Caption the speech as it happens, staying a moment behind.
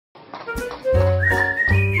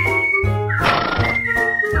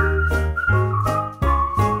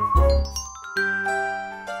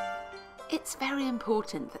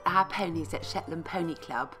important that our ponies at Shetland Pony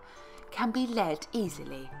Club can be led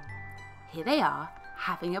easily. Here they are,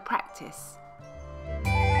 having a practice.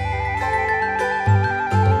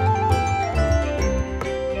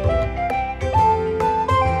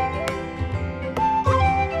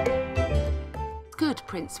 Good,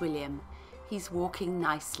 Prince William. He's walking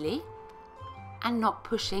nicely and not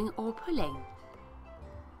pushing or pulling.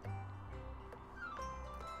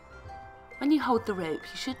 When you hold the rope,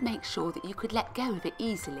 you should make sure that you could let go of it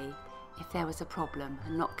easily if there was a problem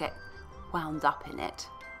and not get wound up in it.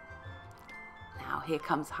 Now here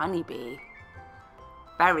comes Honeybee.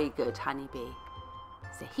 Very good, Honeybee.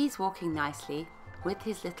 So he's walking nicely with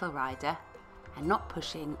his little rider and not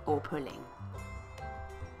pushing or pulling.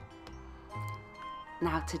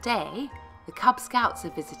 Now today, the Cub Scouts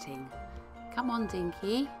are visiting. Come on,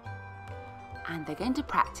 Dinky. And they're going to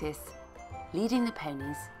practice leading the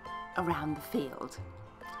ponies around the field.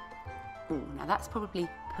 Ooh, now that's probably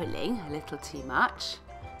pulling a little too much.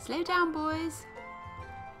 Slow down, boys.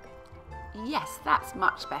 Yes, that's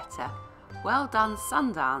much better. Well done,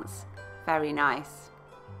 Sundance. Very nice.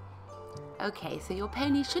 Okay, so your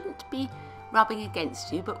pony shouldn't be rubbing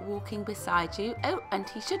against you but walking beside you. Oh, and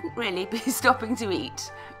he shouldn't really be stopping to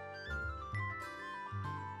eat.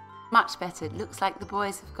 Much better. It looks like the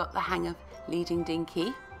boys have got the hang of leading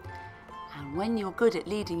Dinky. And when you're good at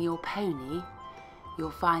leading your pony,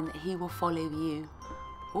 you'll find that he will follow you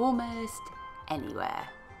almost anywhere.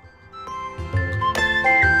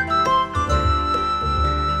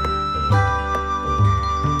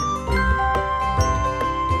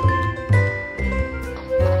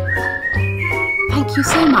 Thank you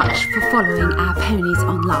so much for following our ponies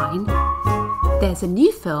online. There's a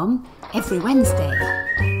new film every Wednesday.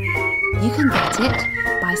 You can get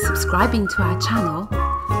it by subscribing to our channel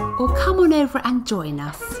or come on over and join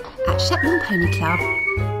us at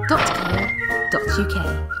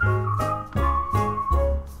shetlandponyclub.co.uk.